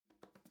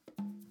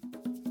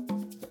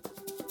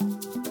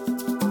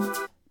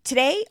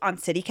Today on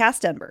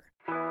CityCast Denver.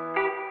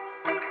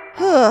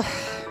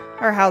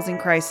 Our housing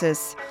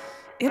crisis.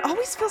 It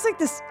always feels like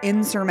this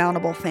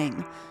insurmountable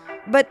thing.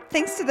 But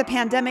thanks to the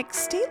pandemic,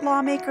 state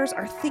lawmakers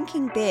are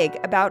thinking big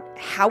about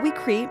how we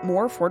create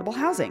more affordable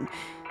housing.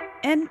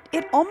 And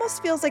it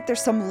almost feels like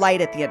there's some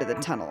light at the end of the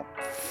tunnel.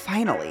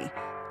 Finally.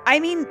 I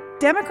mean,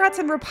 Democrats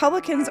and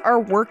Republicans are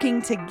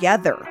working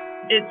together.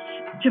 It's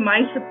to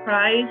my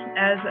surprise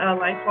as a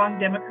lifelong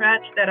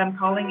Democrat that I'm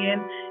calling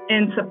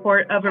in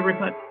support of a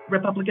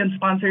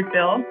Republican-sponsored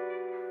bill.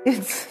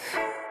 It's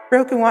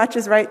broken watch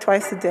is right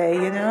twice a day,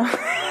 you know?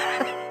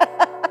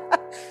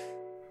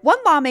 One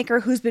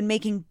lawmaker who's been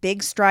making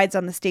big strides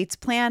on the state's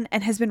plan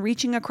and has been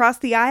reaching across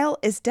the aisle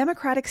is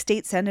Democratic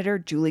State Senator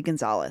Julie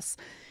Gonzalez.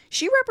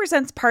 She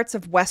represents parts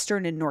of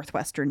western and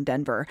northwestern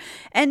Denver,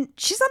 and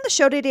she's on the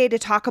show today to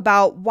talk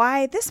about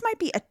why this might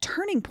be a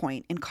turning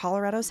point in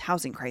Colorado's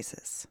housing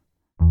crisis.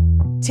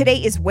 Today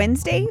is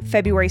Wednesday,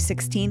 February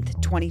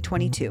 16th,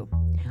 2022.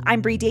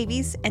 I'm Bree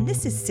Davies, and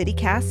this is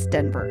CityCast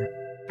Denver.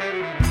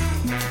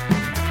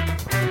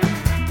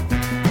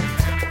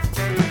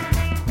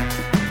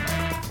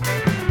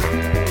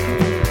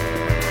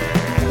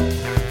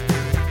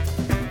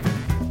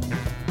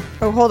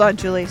 Oh, hold on,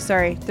 Julie.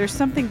 Sorry. There's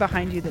something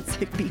behind you that's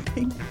like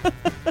beeping.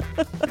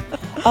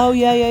 Oh,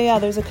 yeah.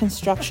 There's a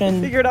construction.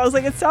 I figured. I was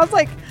like, it sounds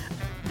like,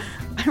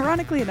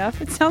 ironically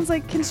enough, it sounds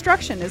like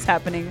construction is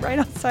happening right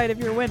outside of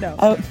your window.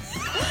 Oh,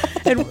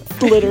 and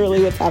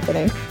literally what's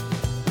happening.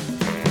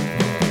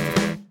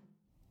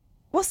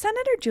 Well,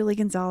 Senator Julie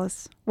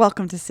Gonzalez,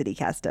 welcome to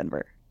CityCast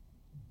Denver.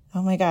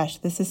 Oh my gosh,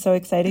 this is so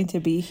exciting to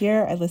be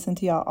here. I listen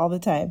to y'all all the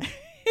time.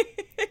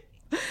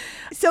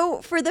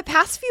 So for the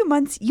past few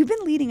months, you've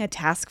been leading a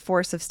task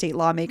force of state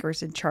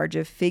lawmakers in charge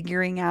of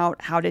figuring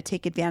out how to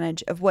take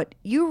advantage of what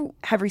you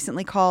have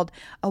recently called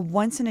a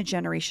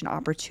once-in-a-generation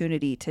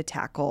opportunity to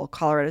tackle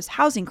Colorado's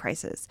housing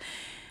crisis.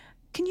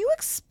 Can you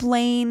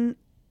explain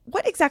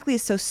what exactly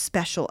is so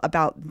special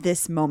about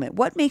this moment?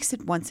 What makes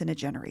it once in a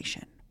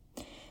generation?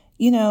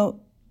 You know,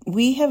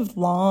 we have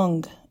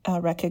long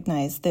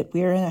recognized that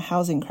we're in a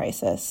housing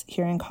crisis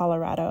here in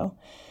Colorado.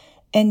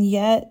 And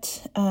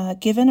yet,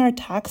 given our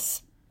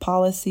tax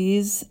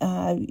policies,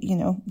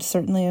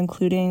 certainly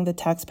including the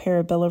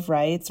Taxpayer Bill of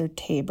Rights or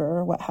TABOR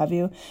or what have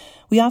you,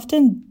 we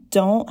often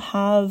don't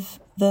have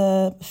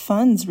the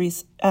funds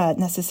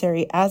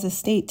necessary as a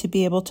state to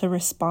be able to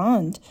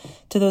respond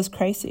to those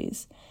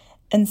crises.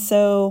 And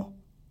so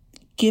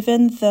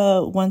given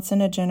the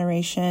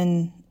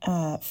once-in-a-generation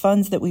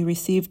funds that we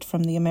received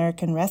from the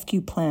American Rescue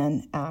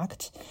Plan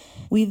Act,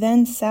 we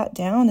then sat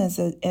down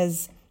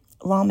as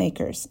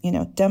lawmakers,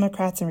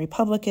 Democrats and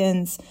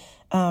Republicans,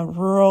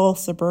 rural,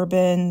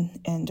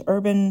 suburban, and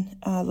urban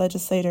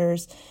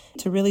legislators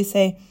to really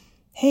say,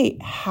 hey,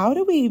 how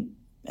do we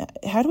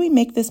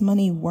make this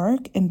money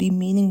work and be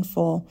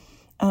meaningful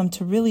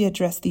to really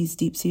address these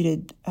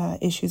deep-seated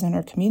issues in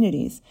our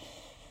communities?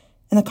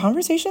 And the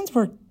conversations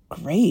were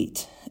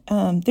great.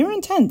 They were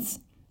intense,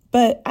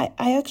 but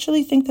I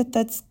actually think that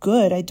that's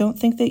good. I don't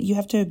think that you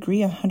have to agree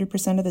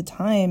 100% of the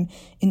time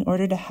in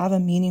order to have a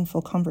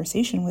meaningful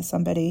conversation with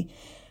somebody.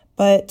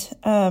 But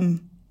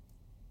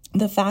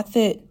the fact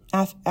that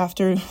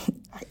after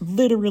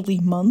literally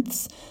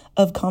months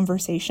of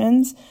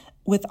conversations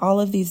with all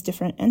of these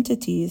different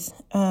entities,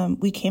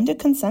 we came to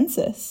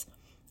consensus,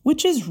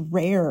 which is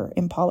rare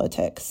in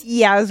politics.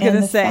 Yeah, I was going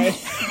to say.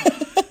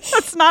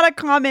 That's not a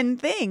common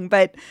thing,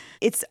 but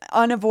it's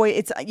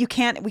unavoidable. We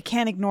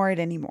can't ignore it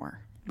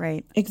anymore,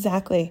 right?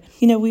 Exactly.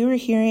 We were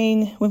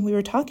hearing, when we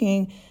were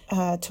talking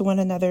to one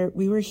another,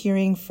 we were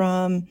hearing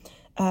from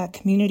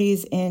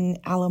communities in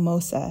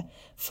Alamosa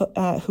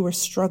who were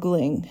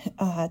struggling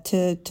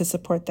to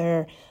support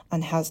their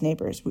unhoused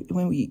neighbors.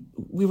 When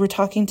we were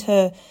talking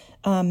to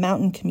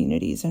mountain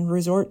communities and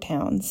resort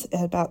towns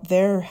about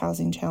their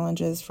housing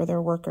challenges for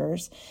their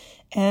workers.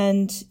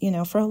 And,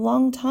 for a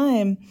long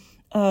time,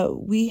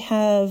 we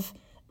have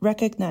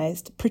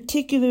recognized,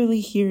 particularly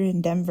here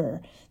in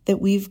Denver, that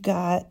we've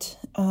got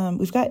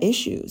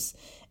issues.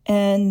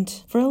 And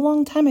for a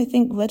long time, I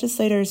think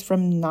legislators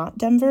from not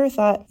Denver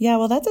thought, yeah,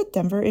 well, that's a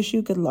Denver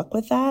issue. Good luck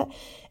with that.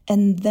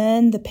 And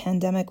then the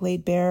pandemic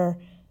laid bare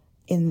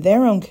in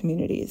their own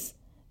communities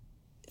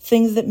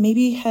things that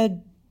maybe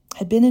had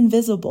been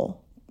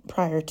invisible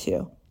prior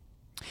to.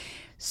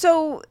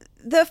 So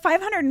the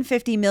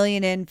 $550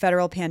 million in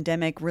federal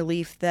pandemic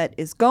relief that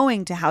is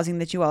going to housing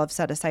that you all have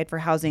set aside for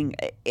housing,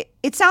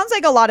 it sounds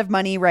like a lot of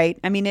money, right?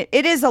 I mean, it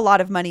is a lot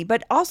of money,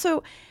 but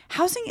also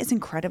housing is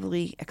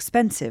incredibly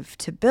expensive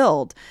to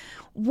build.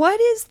 What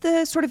is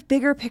the sort of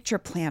bigger picture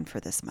plan for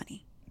this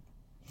money?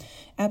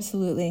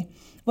 Absolutely.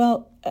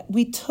 Well,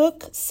 we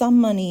took some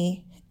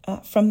money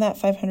from that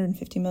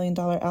 $550 million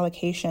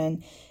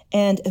allocation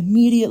and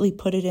immediately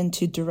put it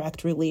into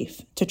direct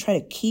relief to try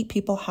to keep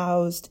people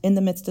housed in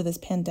the midst of this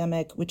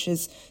pandemic, which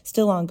is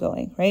still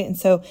ongoing, right? And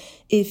so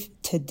if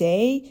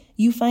today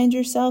you find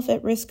yourself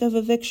at risk of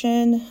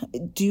eviction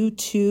due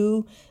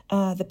to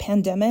the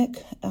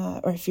pandemic,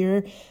 or if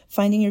you're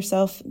finding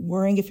yourself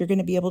worrying if you're going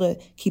to be able to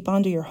keep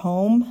onto your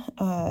home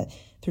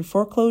through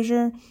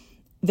foreclosure,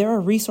 there are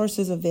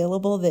resources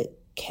available that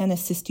can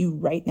assist you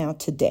right now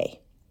today.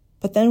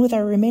 But then with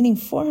our remaining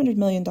 $400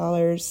 million,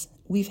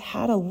 we've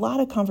had a lot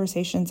of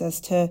conversations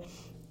as to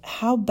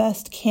how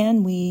best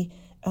can we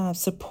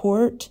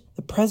support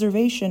the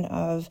preservation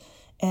of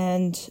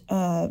and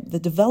the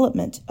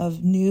development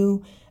of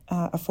new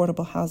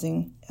affordable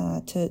housing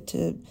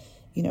to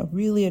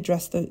really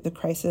address the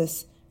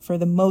crisis for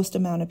the most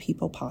amount of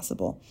people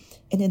possible.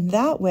 And in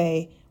that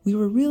way, we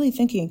were really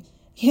thinking,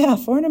 yeah,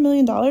 $400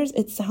 million,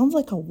 it sounds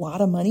like a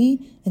lot of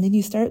money. And then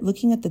you start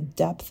looking at the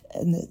depth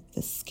and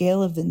the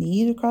scale of the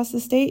need across the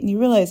state, and you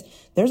realize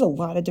there's a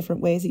lot of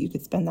different ways that you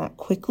could spend that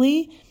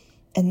quickly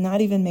and not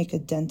even make a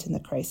dent in the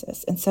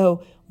crisis. And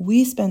so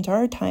we spent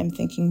our time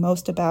thinking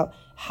most about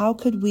how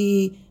could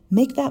we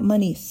make that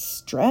money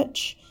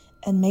stretch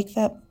and make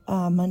that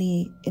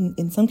money,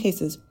 in some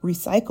cases,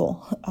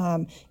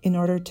 recycle in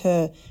order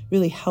to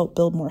really help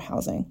build more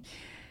housing.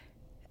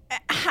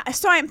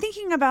 So I'm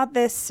thinking about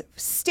this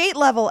state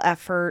level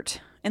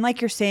effort. And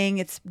like you're saying,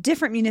 it's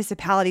different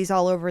municipalities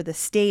all over the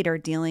state are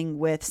dealing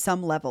with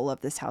some level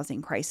of this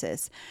housing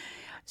crisis.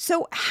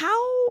 So how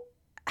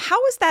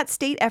is that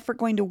state effort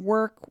going to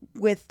work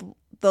with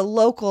the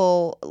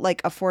local,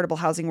 like, affordable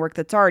housing work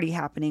that's already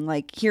happening?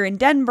 Like here in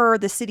Denver,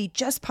 the city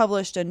just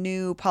published a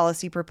new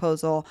policy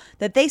proposal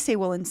that they say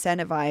will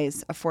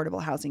incentivize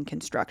affordable housing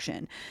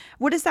construction.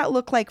 What does that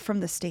look like from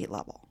the state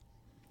level?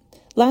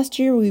 Last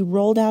year, we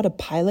rolled out a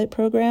pilot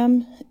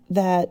program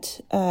that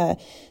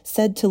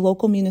said to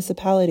local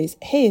municipalities,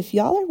 hey, if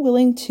y'all are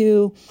willing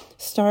to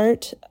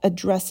start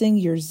addressing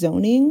your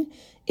zoning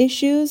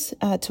issues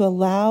to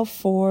allow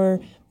for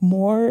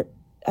more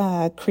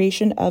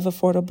creation of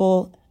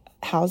affordable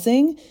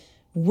housing,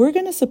 we're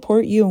going to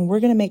support you and we're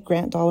going to make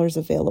grant dollars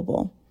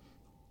available.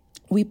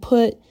 We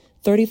put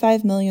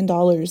 $35 million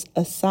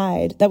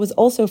aside. That was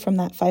also from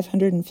that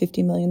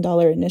 $550 million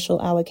initial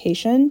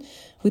allocation.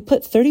 We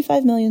put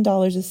 $35 million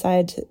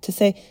aside to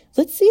say,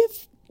 let's see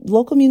if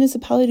local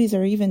municipalities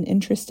are even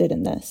interested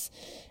in this.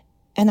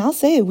 And I'll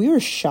say we were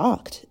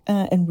shocked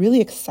and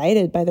really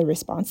excited by the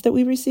response that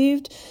we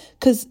received,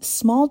 because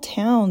small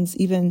towns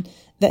even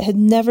that had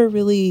never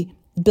really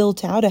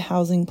built out a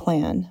housing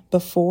plan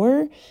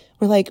before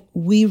were like,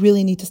 we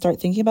really need to start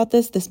thinking about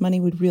this. This money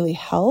would really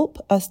help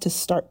us to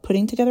start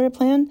putting together a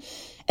plan.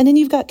 And then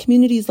you've got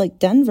communities like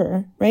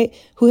Denver, right,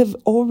 who have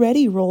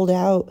already rolled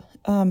out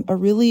a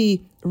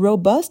really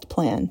robust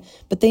plan,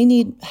 but they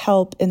need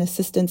help and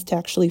assistance to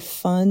actually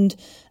fund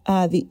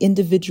the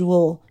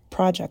individual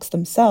projects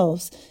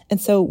themselves. And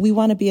so we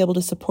want to be able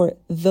to support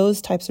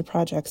those types of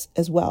projects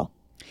as well.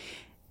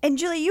 And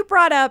Julie, you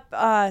brought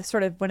up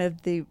sort of one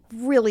of the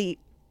really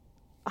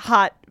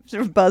hot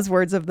sort of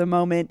buzzwords of the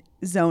moment,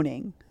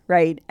 zoning,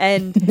 right?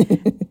 And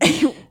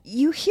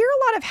you hear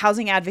a lot of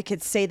housing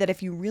advocates say that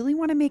if you really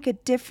want to make a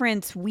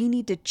difference, we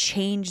need to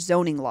change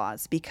zoning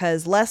laws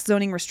because less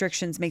zoning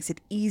restrictions makes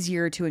it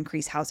easier to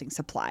increase housing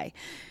supply.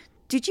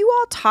 Did you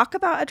all talk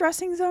about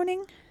addressing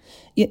zoning?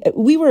 Yeah,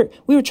 we were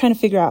trying to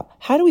figure out,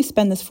 how do we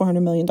spend this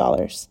 $400 million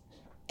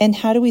and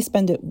how do we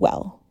spend it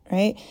well,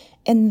 right?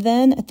 And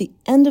then at the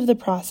end of the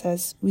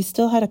process, we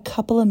still had a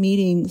couple of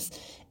meetings.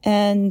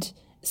 And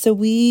so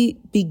we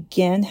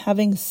began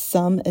having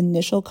some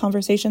initial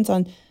conversations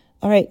on,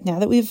 all right, now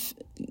that we've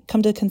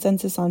come to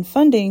consensus on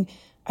funding,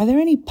 are there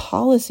any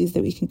policies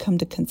that we can come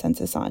to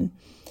consensus on?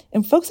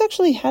 And folks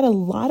actually had a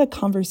lot of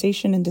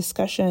conversation and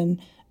discussion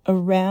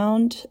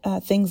around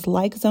things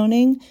like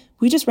zoning.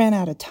 We just ran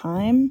out of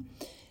time.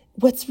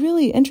 What's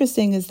really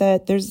interesting is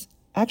that there's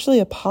actually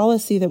a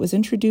policy that was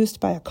introduced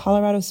by a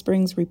Colorado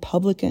Springs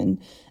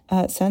Republican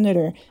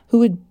senator who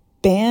would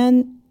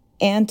ban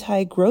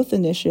anti-growth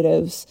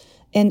initiatives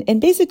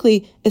and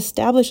basically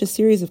establish a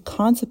series of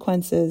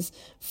consequences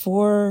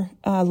for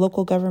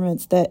local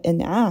governments that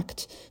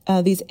enact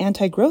these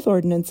anti-growth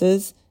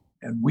ordinances.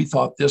 And we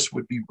thought this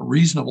would be a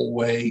reasonable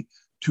way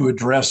to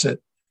address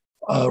it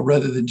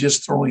rather than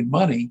just throwing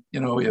money. You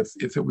know,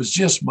 if it was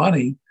just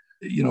money,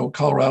 you know,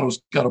 Colorado's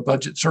got a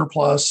budget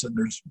surplus and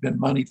there's been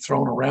money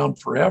thrown around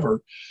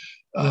forever,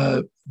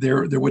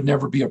 there would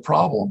never be a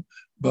problem.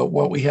 But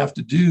what we have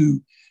to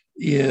do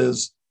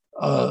is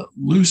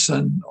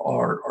loosen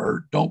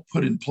or don't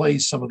put in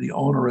place some of the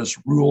onerous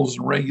rules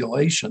and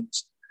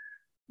regulations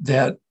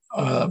that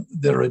are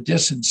a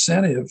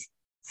disincentive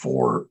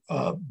for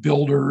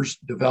builders,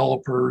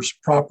 developers,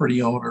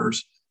 property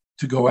owners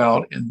to go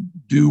out and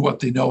do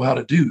what they know how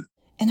to do.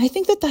 And I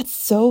think that that's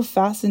so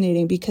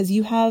fascinating because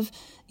you have,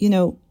 you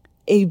know,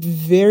 a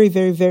very,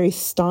 very, very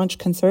staunch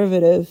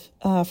conservative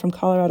from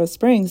Colorado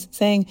Springs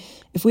saying,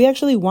 if we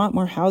actually want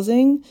more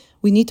housing,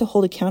 we need to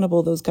hold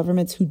accountable those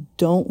governments who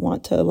don't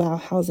want to allow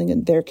housing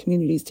in their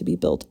communities to be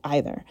built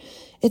either.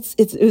 It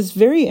was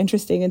very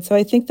interesting. And so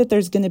I think that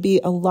there's going to be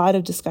a lot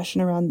of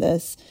discussion around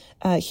this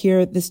here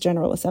at this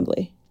General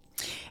Assembly.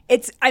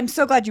 I'm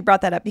so glad you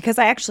brought that up, because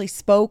I actually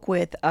spoke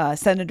with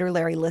Senator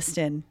Larry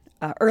Liston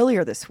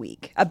earlier this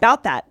week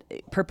about that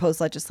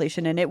proposed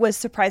legislation. And it was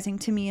surprising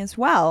to me as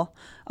well,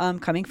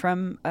 coming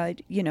from, a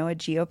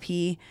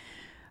GOP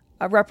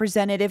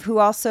representative who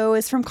also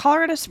is from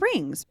Colorado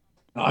Springs.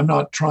 I'm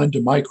not trying to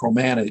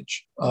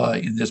micromanage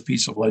in this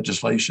piece of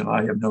legislation.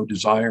 I have no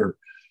desire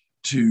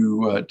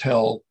to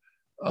tell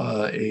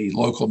a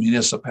local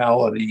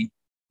municipality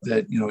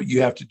that,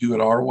 you have to do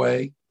it our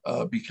way,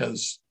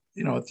 because,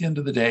 at the end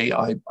of the day,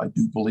 I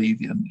do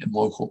believe in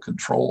local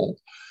control.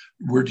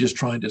 We're just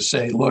trying to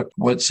say, look,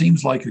 what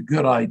seems like a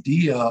good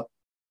idea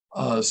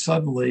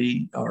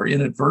suddenly or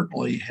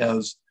inadvertently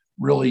has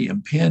really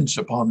impinged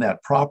upon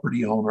that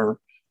property owner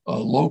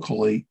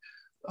locally.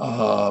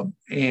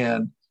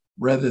 And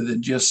rather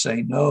than just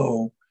say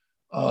no,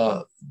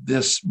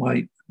 this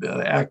might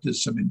act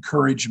as some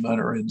encouragement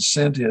or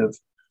incentive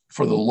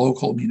for the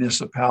local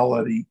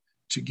municipality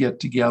to get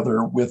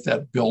together with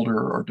that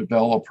builder or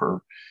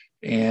developer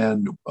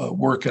and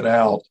work it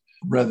out,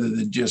 rather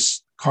than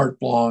just carte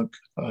blanche.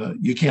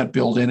 You can't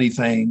build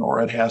anything,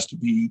 or it has to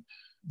be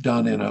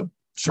done in a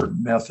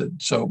certain method.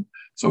 So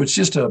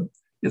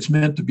it's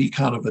meant to be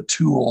kind of a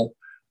tool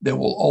that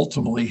will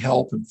ultimately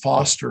help and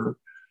foster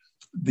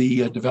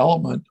the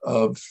development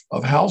of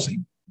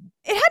housing.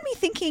 It had me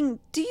thinking,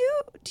 do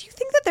you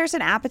think that there's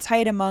an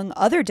appetite among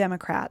other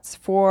Democrats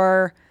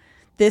for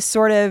this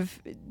sort of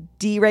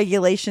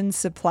deregulation,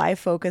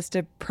 supply-focused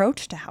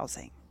approach to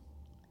housing?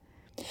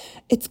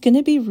 It's going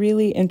to be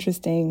really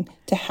interesting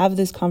to have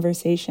this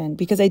conversation,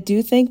 because I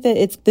do think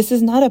that this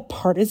is not a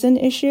partisan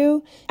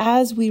issue,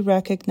 as we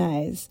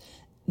recognize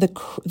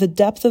the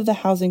depth of the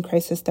housing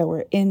crisis that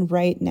we're in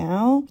right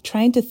now,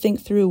 trying to think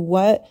through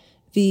what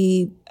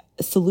the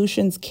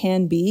solutions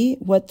can be,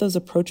 what those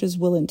approaches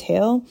will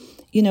entail.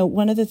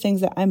 One of the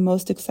things that I'm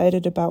most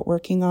excited about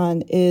working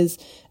on is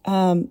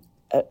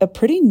a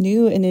pretty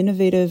new and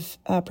innovative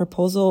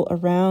proposal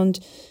around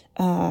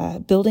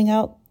building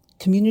out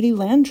community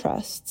land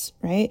trusts,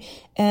 right?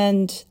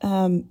 And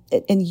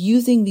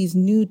using these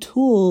new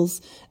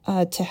tools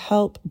to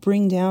help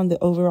bring down the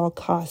overall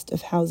cost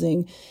of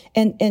housing.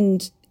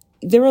 And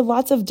there were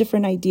lots of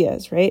different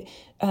ideas, right?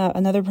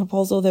 Another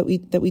proposal that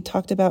we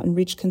talked about and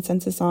reached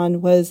consensus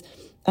on was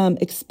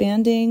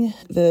expanding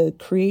the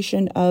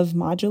creation of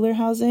modular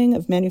housing,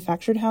 of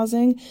manufactured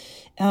housing,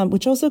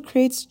 which also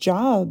creates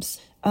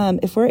jobs.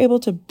 If we're able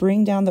to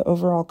bring down the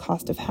overall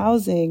cost of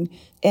housing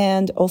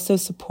and also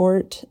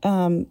support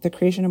the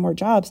creation of more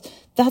jobs,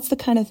 that's the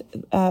kind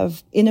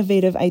of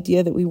innovative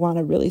idea that we want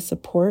to really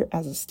support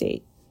as a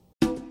state.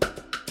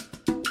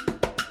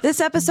 This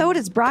episode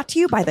is brought to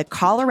you by the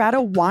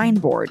Colorado Wine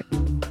Board,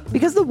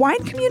 because the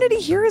wine community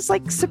here is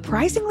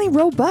surprisingly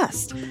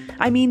robust.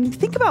 I mean,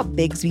 think about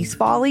Bigsby's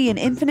Folly and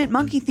Infinite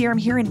Monkey Theorem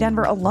here in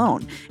Denver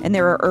alone, and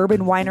there are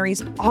urban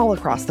wineries all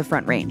across the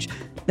Front Range.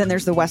 Then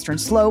there's the Western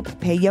Slope,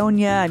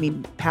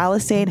 Paonia,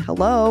 Palisade.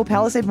 Hello,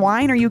 Palisade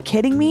wine, are you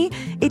kidding me?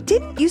 It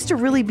didn't used to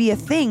really be a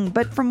thing,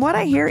 but from what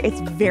I hear,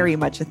 it's very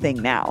much a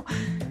thing now.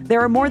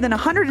 There are more than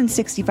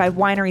 165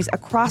 wineries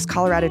across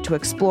Colorado to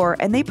explore,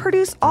 and they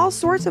produce all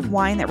sorts of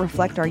wine that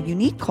reflect our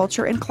unique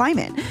culture and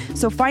climate.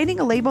 So finding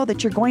a label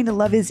that you're going to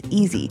love is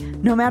easy,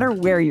 no matter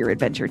where your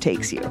adventure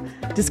takes you.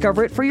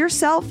 Discover it for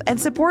yourself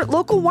and support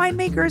local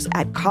winemakers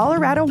at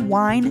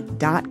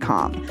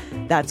coloradowine.com.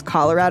 That's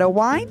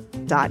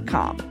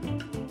coloradowine.com.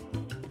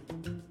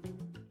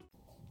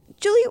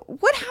 Julie,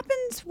 what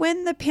happens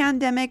when the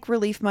pandemic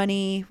relief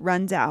money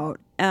runs out?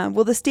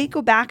 Will the state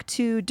go back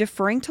to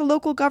deferring to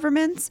local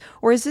governments?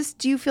 Or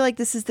do you feel like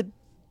this is the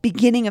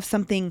beginning of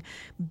something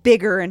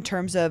bigger in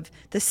terms of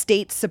the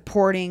state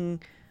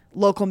supporting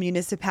local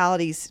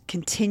municipalities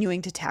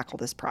continuing to tackle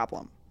this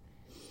problem?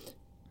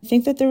 I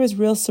think that there was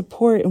real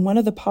support, and one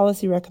of the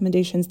policy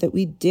recommendations that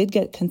we did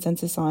get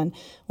consensus on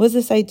was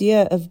this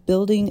idea of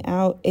building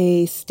out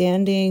a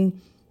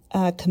standing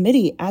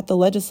committee at the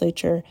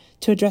legislature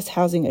to address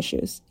housing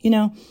issues.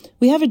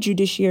 We have a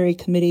judiciary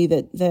committee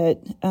that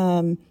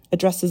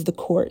addresses the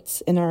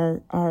courts in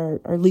our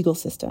legal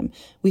system.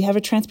 We have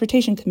a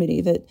transportation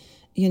committee that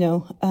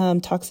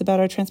talks about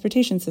our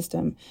transportation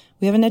system.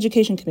 We have an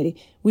education committee.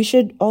 We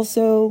should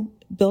also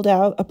build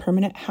out a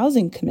permanent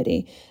housing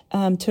committee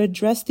to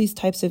address these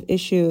types of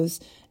issues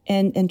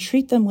and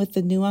treat them with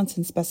the nuance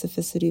and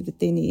specificity that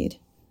they need.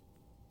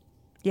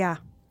 Yeah.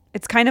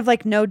 It's kind of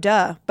like no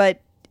duh,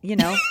 but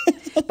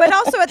but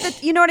also at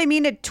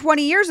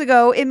 20 years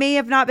ago, it may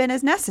have not been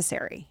as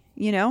necessary.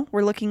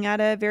 We're looking at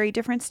a very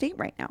different state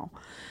right now.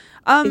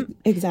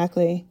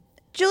 Exactly.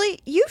 Julie,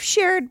 you've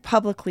shared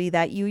publicly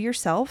that you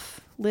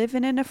yourself live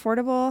in an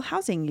affordable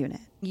housing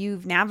unit.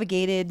 You've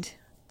navigated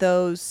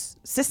those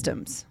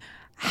systems.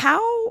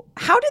 How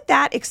did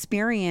that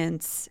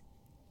experience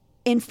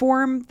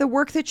inform the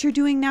work that you're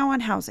doing now on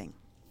housing?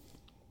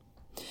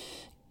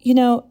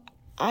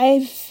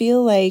 I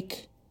feel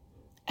like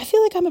I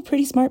feel like I'm a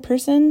pretty smart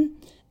person.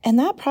 And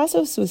that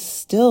process was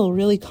still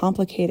really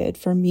complicated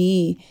for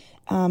me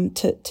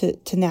to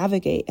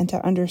navigate and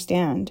to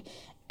understand.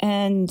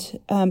 And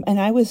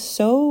I was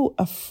so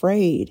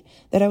afraid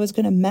that I was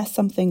going to mess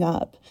something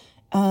up.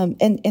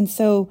 And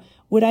so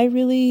what I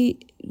really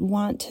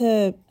want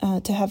to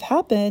have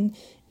happen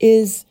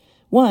is,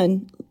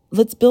 one,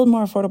 let's build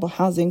more affordable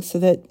housing so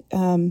that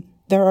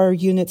there are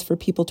units for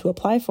people to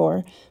apply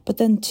for. But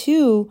then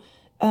two,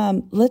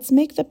 let's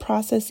make the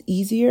process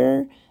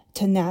easier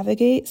to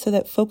navigate so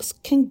that folks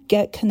can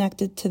get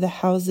connected to the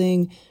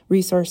housing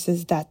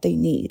resources that they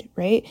need,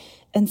 right?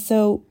 And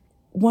so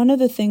one of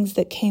the things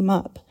that came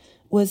up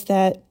was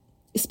that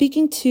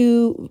speaking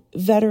to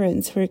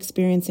veterans who are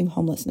experiencing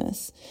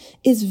homelessness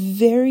is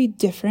very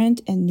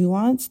different and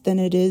nuanced than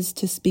it is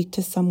to speak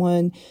to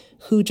someone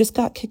who just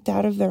got kicked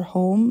out of their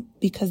home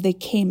because they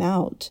came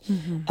out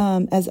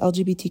as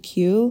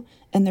LGBTQ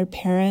and their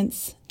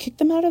parents kicked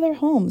them out of their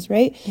homes,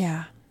 right?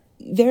 Yeah.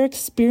 They're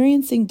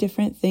experiencing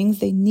different things.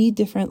 They need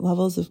different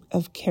levels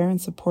of care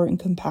and support and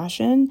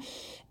compassion.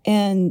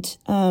 And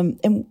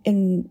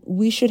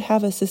we should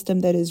have a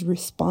system that is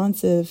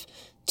responsive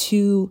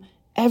to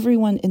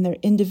everyone in their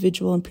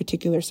individual and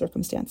particular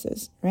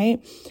circumstances, right?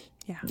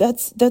 Yeah.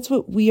 That's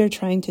what we are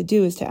trying to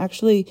do, is to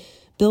actually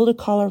build a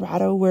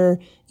Colorado where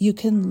you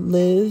can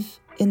live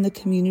in the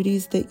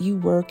communities that you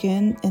work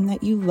in and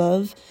that you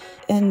love.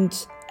 And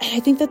I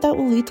think that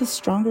will lead to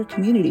stronger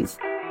communities.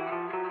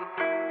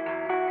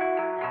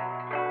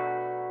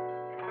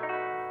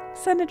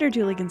 Senator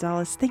Julie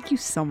Gonzalez, thank you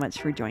so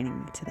much for joining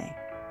me today.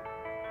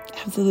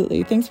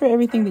 Absolutely. Thanks for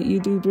everything that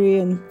you do, Bree,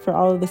 and for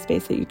all of the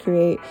space that you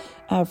create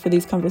for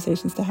these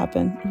conversations to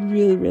happen. It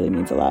really, really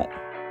means a lot.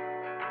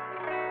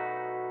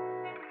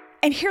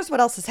 And here's what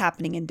else is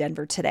happening in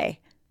Denver today.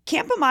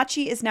 Camp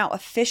Amache is now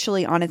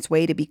officially on its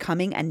way to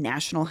becoming a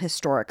National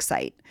Historic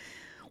Site.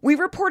 We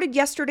reported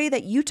yesterday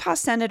that Utah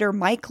Senator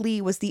Mike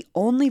Lee was the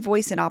only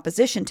voice in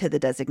opposition to the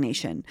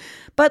designation,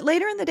 but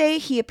later in the day,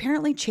 he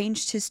apparently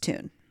changed his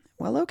tune.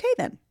 Well, okay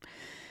then.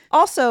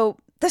 Also,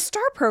 the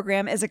STAR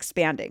program is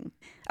expanding.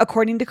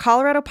 According to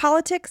Colorado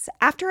Politics,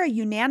 after a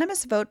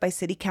unanimous vote by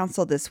City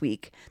Council this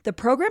week, the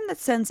program that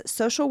sends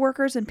social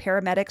workers and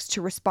paramedics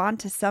to respond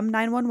to some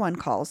 911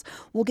 calls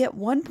will get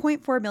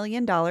 $1.4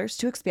 million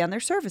to expand their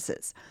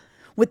services.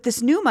 With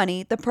this new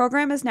money, the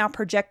program is now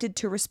projected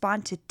to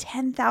respond to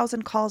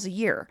 10,000 calls a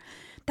year.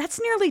 That's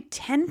nearly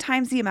 10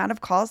 times the amount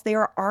of calls they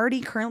are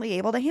already currently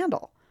able to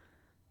handle,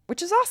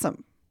 which is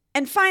awesome.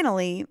 And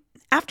finally,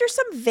 after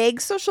some vague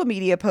social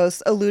media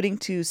posts alluding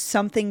to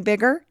something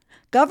bigger,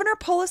 Governor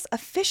Polis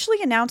officially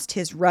announced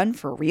his run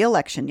for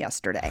re-election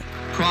yesterday.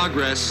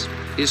 Progress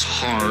is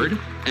hard,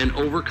 and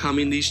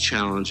overcoming these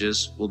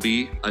challenges will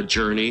be a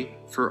journey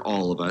for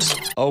all of us.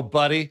 Oh,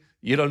 buddy,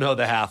 you don't know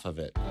the half of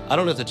it. I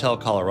don't have to tell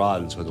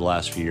Coloradans what the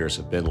last few years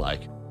have been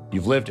like.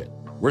 You've lived it.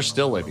 We're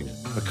still living it.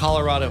 But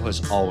Colorado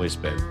has always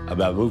been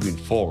about moving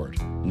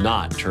forward,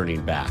 not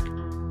turning back.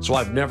 So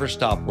I've never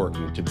stopped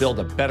working to build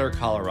a better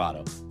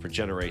Colorado for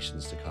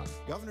generations to come.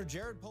 Governor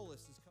Jared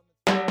Polis is coming.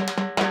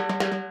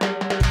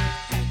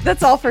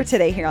 That's all for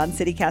today here on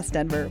CityCast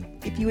Denver.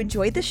 If you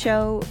enjoyed the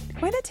show,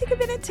 why not take a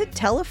minute to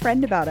tell a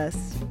friend about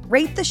us?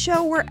 Rate the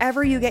show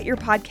wherever you get your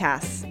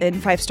podcasts.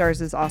 And 5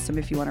 stars is awesome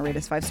if you want to rate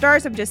us 5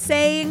 stars, I'm just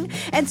saying.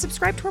 And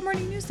subscribe to our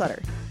morning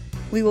newsletter.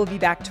 We will be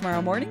back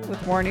tomorrow morning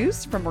with more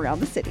news from around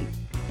the city.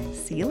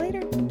 See you later.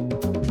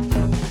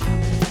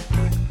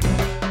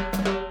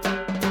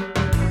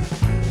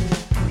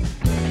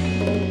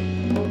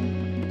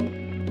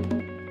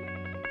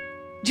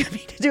 Do you want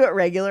me to do it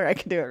regular? I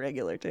can do it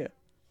regular too.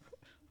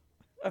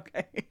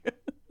 Okay.